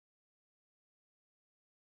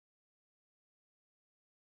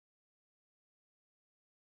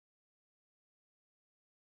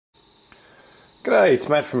G'day, it's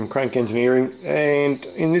Matt from Krank Engineering, and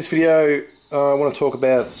in this video I want to talk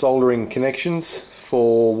about soldering connections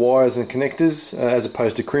for wires and connectors as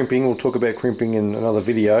opposed to crimping. We'll talk about crimping in another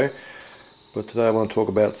video, but today I want to talk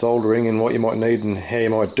about soldering and what you might need and how you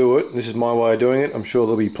might do it. This is my way of doing it. I'm sure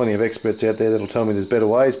there'll be plenty of experts out there that'll tell me there's better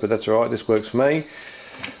ways, but that's alright, this works for me.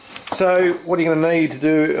 So what are you going to need to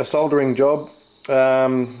do a soldering job?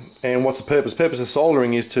 And what's the purpose? The purpose of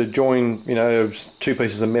soldering is to join, two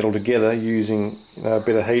pieces of metal together using a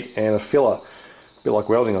bit of heat and a filler. A bit like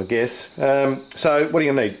welding, I guess. So what are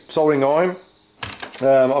you going to need? Soldering iron.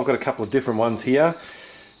 I've got a couple of different ones here.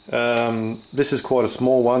 This is quite a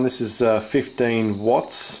small one. This is 15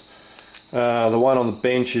 watts. The one on the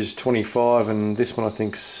bench is 25 and this one I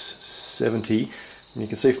think's 70. And you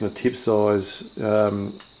can see from the tip size they're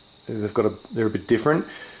a bit different.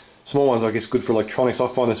 Small ones, I guess, good for electronics. I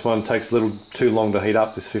find this one takes a little too long to heat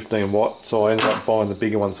up, this 15 watt, so I ended up buying the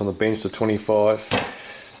bigger ones on the bench, the 25.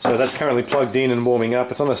 So that's currently plugged in and warming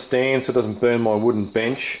up. It's on a stand so it doesn't burn my wooden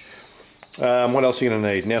bench. What else are you going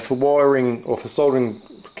to need? Now for wiring or for soldering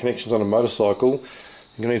connections on a motorcycle,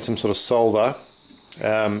 you're going to need some sort of solder,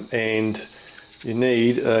 and you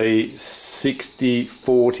need a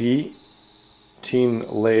 60-40 tin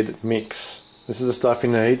lead mix. This is the stuff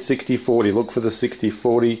you need, 60-40. Look for the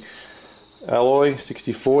 60-40 alloy,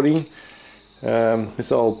 60-40.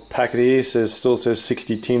 This old packet here still says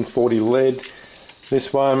 60 tin 40 lead.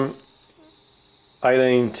 This one,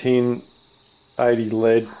 18 tin 80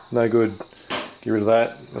 lead, no good. Get rid of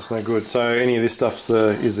that, that's no good. So any of this stuff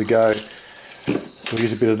is the go. So we'll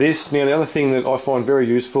use a bit of this. Now the other thing that I find very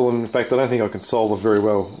useful, and in fact I don't think I can solder very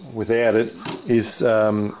well without it, is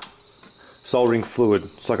soldering fluid.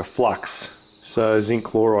 It's like a flux. So zinc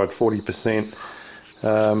chloride 40%,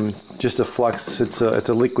 just a flux. It's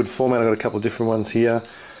a liquid format. I've got a couple of different ones here.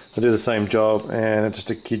 I do the same job, and just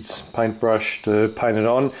a kid's paintbrush to paint it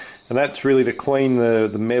on, and that's really to clean the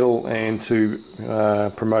metal and to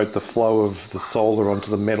promote the flow of the solder onto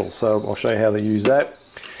the metal. So I'll show you how to use that.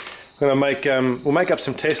 I'm going to make we'll make up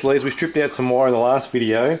some test leads. We stripped out some wire in the last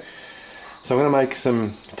video, so I'm going to make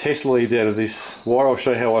some test leads out of this wire. I'll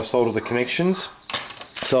show you how I solder the connections.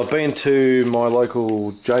 So I've been to my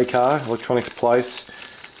local J-Car electronics place,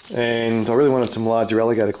 and I really wanted some larger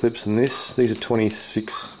alligator clips than this. These are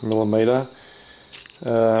 26mm.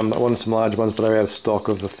 I wanted some large ones, but they're out of stock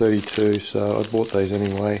of the 32, so I bought these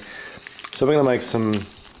anyway. So we're going to make some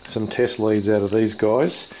test leads out of these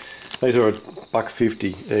guys. These are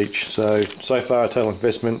 $1.50 each, so far a total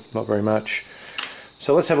investment, not very much.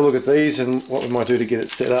 So let's have a look at these and what we might do to get it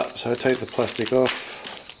set up. So I take the plastic off.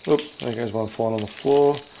 Oop, there goes one flying on the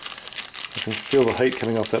floor. I can feel the heat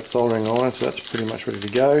coming off that soldering iron, so that's pretty much ready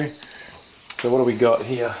to go. So what do we got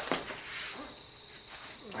here?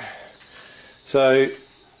 So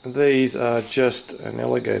these are just an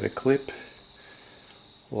alligator clip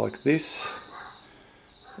like this,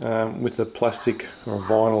 with a plastic or a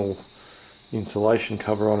vinyl insulation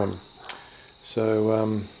cover on them.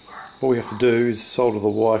 So what we have to do is solder the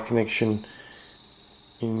wire connection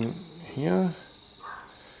in here.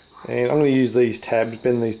 And I'm going to use these tabs,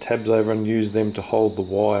 bend these tabs over and use them to hold the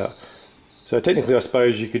wire. So technically I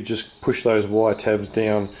suppose you could just push those wire tabs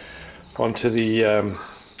down onto the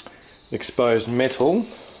exposed metal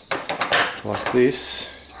like this.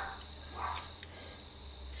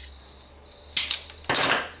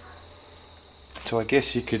 So I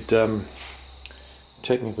guess you could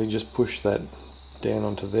technically just push that down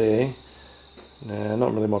onto there.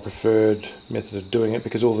 Not really my preferred method of doing it,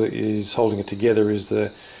 because all that is holding it together is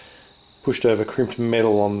the pushed over crimped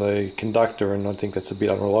metal on the conductor, and I think that's a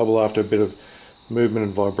bit unreliable. After a bit of movement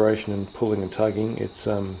and vibration and pulling and tugging, it's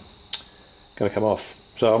going to come off.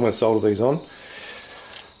 So I'm going to solder these on.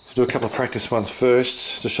 Let's do a couple of practice ones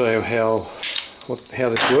first to show you how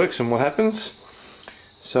this works and what happens.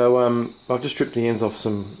 So I've just stripped the ends off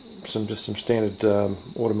some standard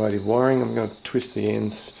automotive wiring. I'm going to twist the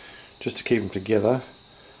ends just to keep them together,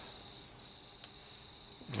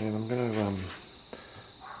 and I'm going to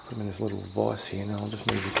put them in this little vise here. Now I'll just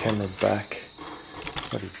move the camera back,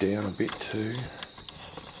 maybe down a bit too.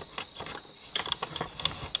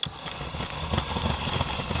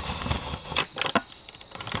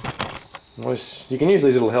 Nice. You can use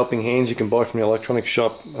these little helping hands you can buy from the electronics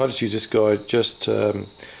shop. I just use this guy just when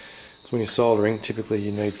you're soldering. Typically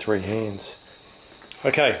you need 3 hands.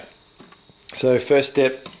 Okay, so first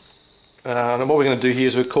step, and what we're going to do here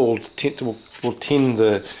is we'll tin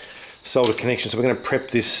the solder connection. So we're going to prep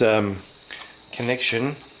this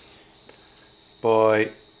connection by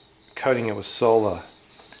coating it with solder.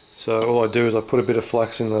 So all I do is I put a bit of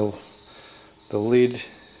flux in the lid,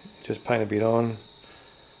 just paint a bit on,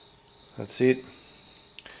 That's it.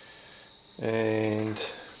 And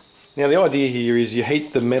now the idea here is you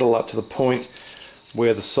heat the metal up to the point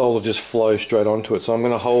where the solder just flows straight onto it. So I'm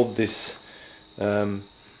going to hold this, I'll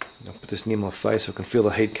put this near my face so I can feel the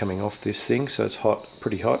heat coming off this thing. So it's hot,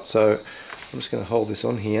 pretty hot. So I'm just going to hold this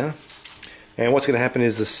on here. And what's going to happen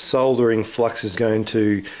is the soldering flux is going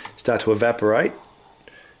to start to evaporate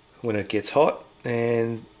when it gets hot,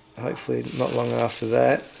 and hopefully not long after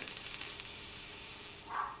that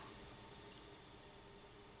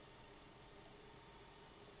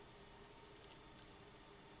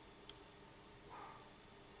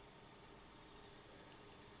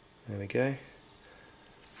there we go.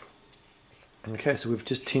 Okay, so we've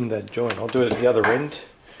just tinned that joint. I'll do it at the other end,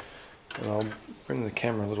 and I'll bring the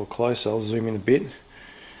camera a little closer. I'll zoom in a bit.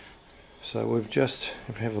 So we've just,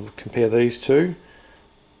 if we have a compare these two,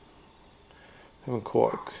 haven't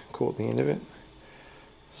quite caught the end of it.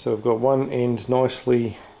 So we've got one end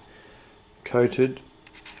nicely coated,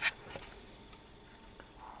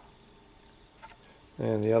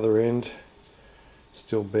 and the other end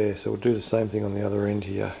still bare. So we'll do the same thing on the other end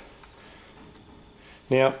here.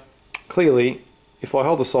 Now, clearly, if I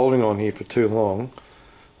hold the soldering on here for too long,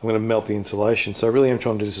 I'm going to melt the insulation. So I really am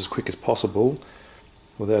trying to do this as quick as possible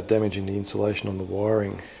without damaging the insulation on the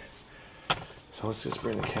wiring. So let's just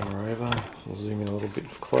bring the camera over. We'll zoom in a little bit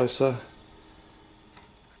closer.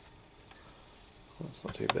 That's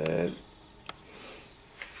not too bad.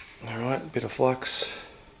 Alright, bit of flux.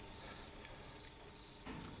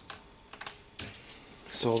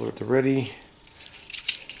 Solder at the ready.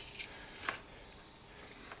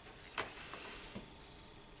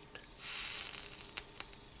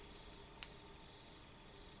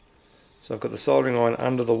 So I've got the soldering iron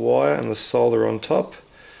under the wire and the solder on top,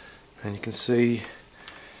 and you can see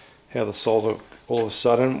how the solder, all of a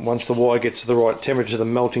sudden, once the wire gets to the right temperature, the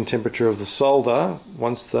melting temperature of the solder,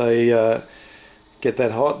 once they get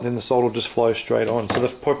that hot, then the solder will just flow straight on. So the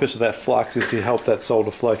purpose of that flux is to help that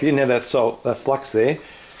solder flow. If you didn't have that flux there,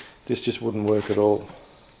 this just wouldn't work at all.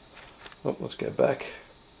 Oh, let's go back.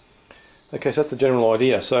 Okay, so that's the general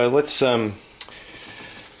idea. So let's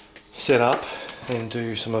set up and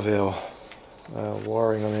do some of our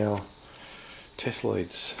wiring on our test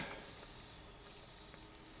leads.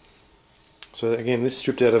 So again, this is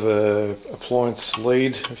stripped out of a appliance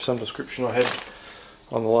lead of some description I had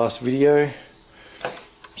on the last video.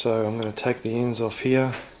 So I'm going to take the ends off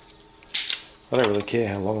here. I don't really care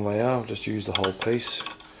how long they are, I'll just use the whole piece.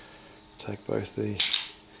 Take both the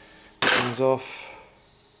ends off.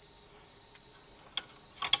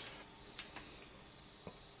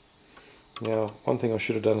 Now, one thing I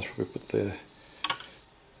should have done is probably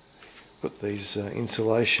put these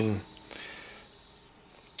insulation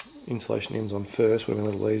ends on first. Would have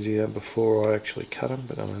been a little easier before I actually cut them,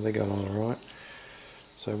 but I mean they're going on alright.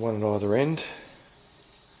 So one at either end.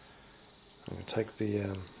 I'm going to take the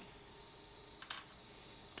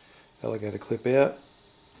alligator clip out,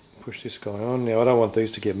 push this guy on. Now I don't want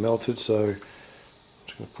these to get melted, so I'm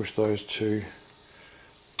just going to push those two,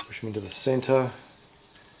 push them into the centre,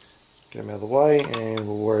 get them out of the way, and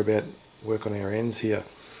we'll work on our ends here.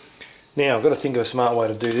 Now I've got to think of a smart way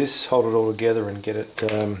to do this, hold it all together and get it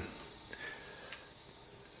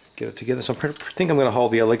together. So I think I'm going to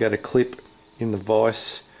hold the alligator clip in the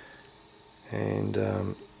vise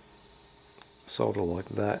and solder like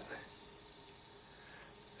that.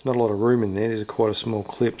 There's not a lot of room in there, there's quite a small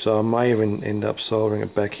clip, so I may even end up soldering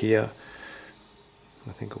it back here.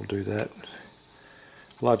 I think I'll do that.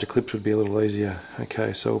 Larger clips would be a little easier.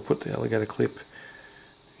 Okay, so we'll put the alligator clip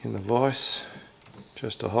in the vise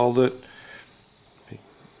just to hold it. I'm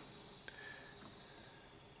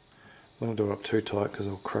not going to do it up too tight because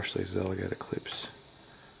I'll crush these alligator clips.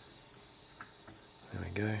 There we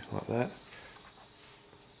go, like that.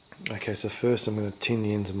 Okay, so first I'm going to tin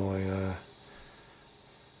the ends of my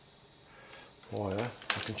wire.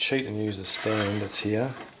 I can cheat and use the stand that's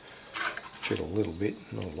here. Cheat a little bit,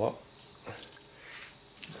 not a lot.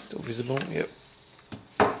 Still visible, yep.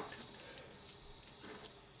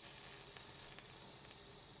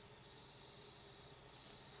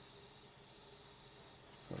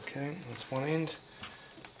 Okay, that's one end.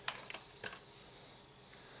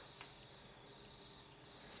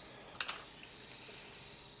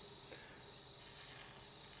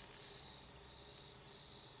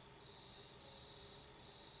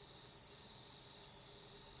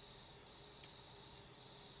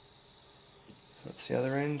 That's the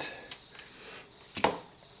other end.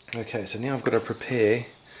 Okay, so now I've got to prepare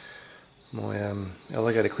my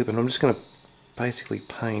alligator clip, and I'm just going to basically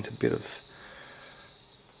paint a bit of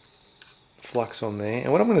flux on there.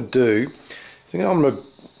 And what I'm going to do is I'm going to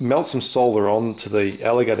melt some solder onto the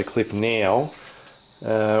alligator clip now,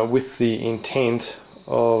 with the intent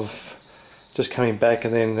of just coming back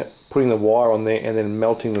and then putting the wire on there and then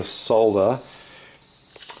melting the solder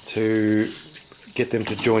to get them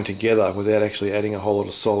to join together without actually adding a whole lot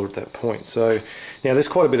of solder at that point. So now there's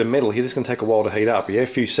quite a bit of metal here. This is going to take a while to heat up, yeah, a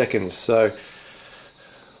few seconds. So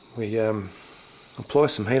we apply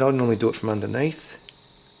some heat. I normally do it from underneath.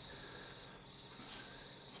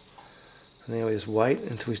 And now we just wait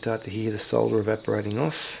until we start to hear the solder evaporating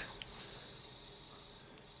off.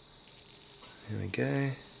 There we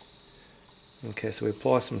go. Okay, so we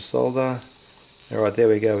apply some solder. Alright, there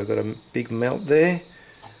we go. We've got a big melt there.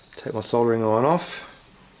 Take my soldering iron off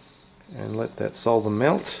and let that solder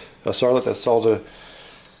melt. Oh, sorry, let that solder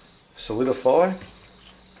solidify.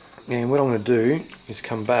 And what I'm going to do is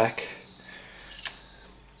come back.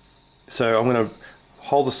 So I'm going to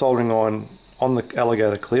hold the soldering iron on the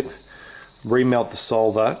alligator clip, remelt the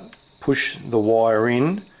solder, push the wire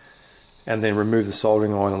in, and then remove the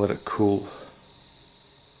soldering iron and let it cool.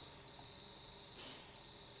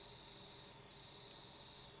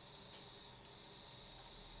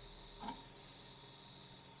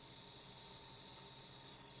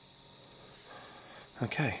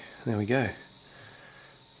 Okay, there we go.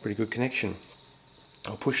 Pretty good connection.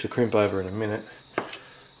 I'll push the crimp over in a minute.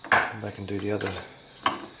 Come back and do the other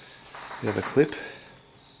clip.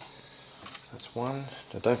 That's one.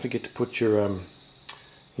 Now don't forget to put your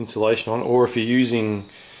insulation on, or if you're using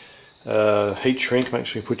heat shrink, make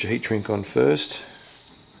sure you put your heat shrink on first.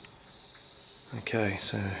 Okay,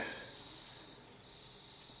 so a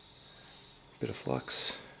bit of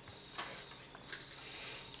flux.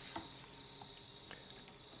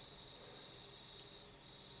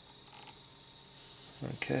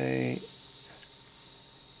 Okay.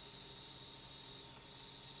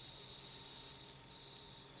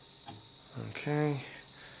 Okay.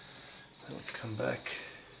 Let's come back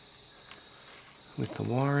with the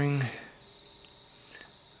wiring.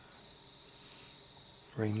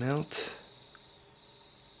 Remelt.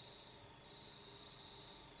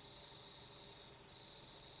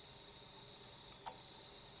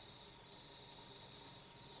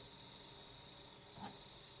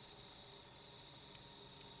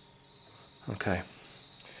 Okay.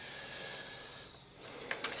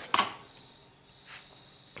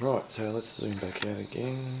 Right, so let's zoom back out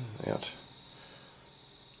again.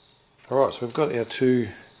 Alright, so we've got our two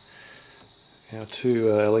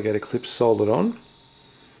alligator clips soldered on.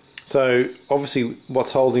 So obviously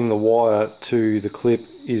what's holding the wire to the clip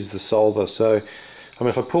is the solder. So I mean,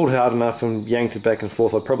 if I pulled hard enough and yanked it back and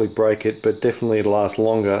forth, I'd probably break it, but definitely it'll last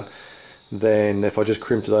longer than if I just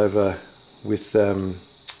crimped it over with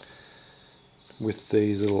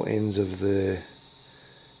these little ends of the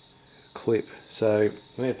clip. So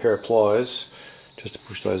I need a pair of pliers just to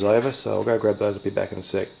push those over, so I'll go grab those. I'll be back in a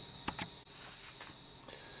sec.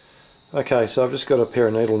 Okay, so I've just got a pair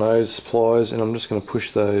of needle nose pliers and I'm just going to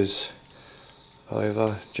push those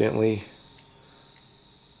over gently.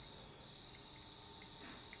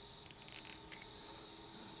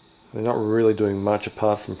 They're not really doing much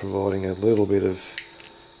apart from providing a little bit of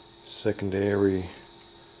secondary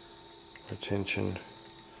retention.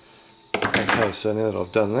 Okay, so now that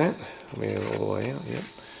I've done that, let me get it all the way out. Yep.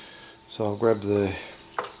 So I'll grab the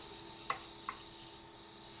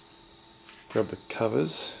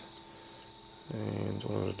covers, and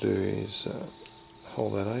what I'm going to do is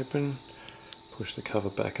hold that open, push the cover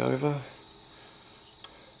back over,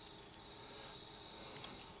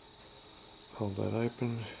 hold that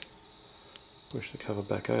open, push the cover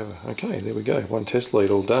back over. Okay, there we go. One test lead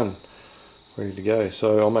all done, ready to go.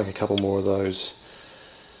 So I'll make a couple more of those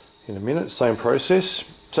in a minute. Same process.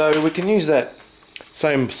 So we can use that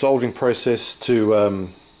same soldering process to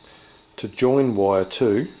join wire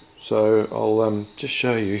too. So I'll just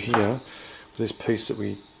show you here this piece that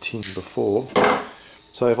we tinned before.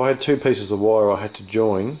 So if I had two pieces of wire I had to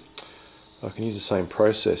join, I can use the same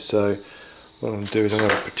process. So what I'm going to do is I'm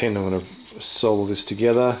going to pretend I'm going to solder this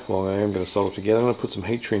together. Well, I am going to solder it together. I'm going to put some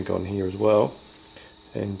heat shrink on here as well.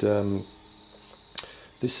 And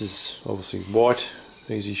this is obviously white,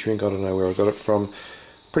 easy shrink. I don't know where I got it from.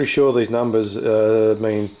 Pretty sure these numbers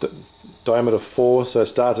means diameter 4, so it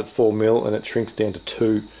starts at 4 mil and it shrinks down to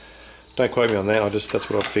 2. Don't quote me on that, that's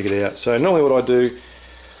what I've figured out. So normally what I do,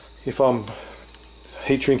 if I'm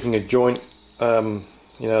heat shrinking a joint, you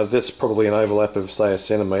know, that's probably an overlap of say 1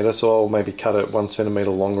 centimetre, so I'll maybe cut it 1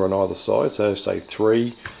 centimetre longer on either side, so say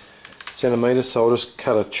 3 centimetres. So I'll just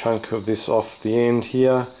cut a chunk of this off the end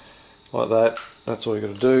here, like that. That's all you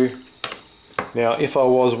got to do. Now if I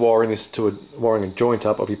was wiring a joint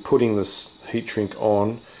up, I'd be putting this heat shrink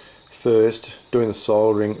on first, doing the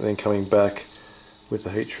soldering, and then coming back with the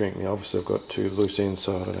heat shrink. Now obviously I've got 2 loose ends,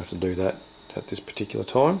 so I don't have to do that at this particular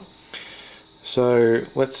time. So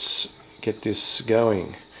let's get this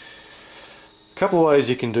going. A couple of ways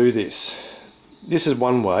you can do this. This is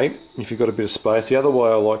one way, if you've got a bit of space. The other way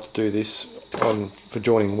I like to do this for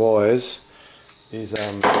joining wires is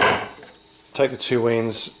take the 2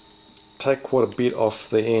 ends, take quite a bit off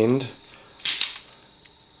the end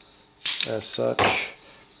as such,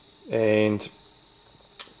 and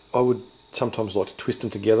I would sometimes like to twist them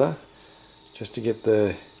together just to get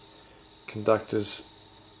the conductors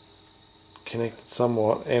connected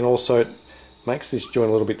somewhat, and also it makes this joint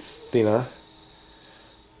a little bit thinner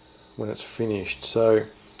when it's finished. So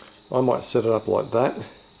I might set it up like that,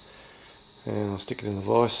 and I'll stick it in the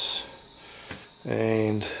vise,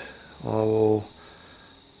 and I will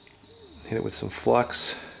hit it with some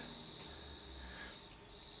flux.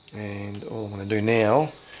 And all I'm going to do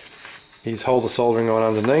now is hold the soldering iron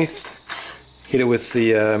underneath, hit it with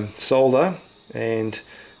the solder, and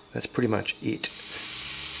that's pretty much it.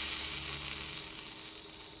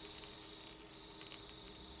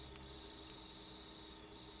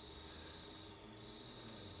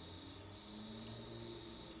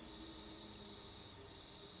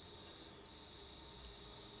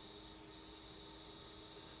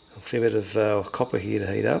 A fair bit of copper here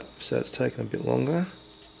to heat up, so it's taken a bit longer.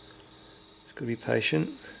 Just got to be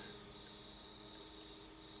patient.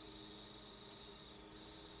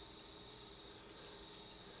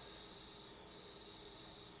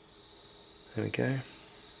 There we go.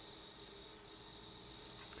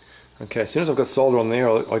 Okay, as soon as I've got solder on there,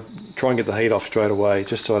 I try and get the heat off straight away,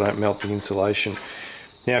 just so I don't melt the insulation.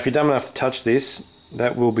 Now if you're dumb enough to touch this,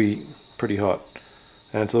 that will be pretty hot,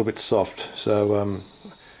 and it's a little bit soft, so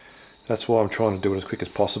that's why I'm trying to do it as quick as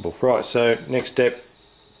possible. Right, so next step,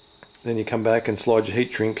 then you come back and slide your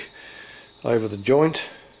heat shrink over the joint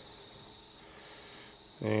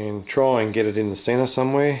and try and get it in the center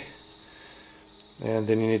somewhere, and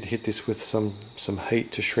then you need to hit this with some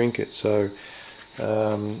heat to shrink it. So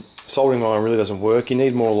soldering iron really doesn't work. You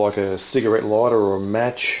need more like a cigarette lighter or a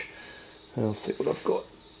match. And I'll see what I've got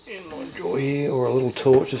in my drawer here, or a little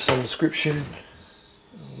torch of some description.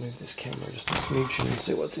 I'll move this camera just a smidge and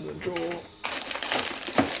see what's in the drawer.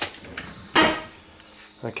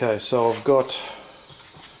 Okay, so I've got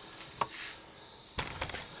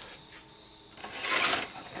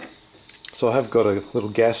I have got a little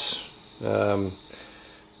gas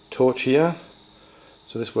torch here,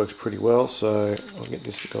 so this works pretty well. So I'll get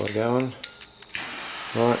this guy going.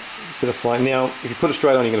 Right, bit of flame. Now, if you put it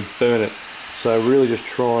straight on, you're going to burn it. So really, just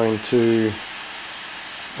trying to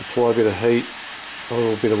apply a bit of heat, a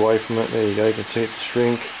little bit away from it. There you go. You can see it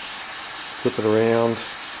shrink. Flip it around.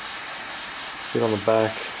 Bit on the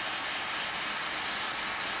back.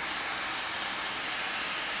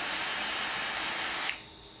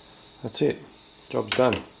 That's it. Job's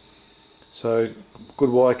done. So good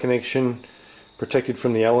wire connection, protected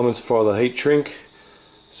from the elements via the heat shrink.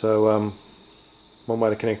 So one way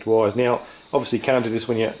to connect wires. Now obviously you can't do this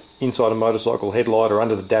when you're inside a motorcycle headlight or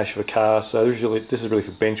under the dash of a car, so this is really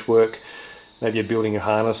for bench work. Maybe you're building a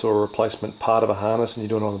harness or a replacement part of a harness and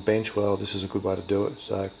you're doing it on the bench. Well, this is a good way to do it.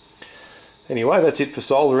 So anyway, that's it for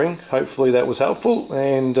soldering. Hopefully that was helpful,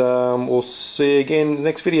 and we'll see you again in the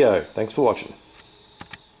next video. Thanks for watching.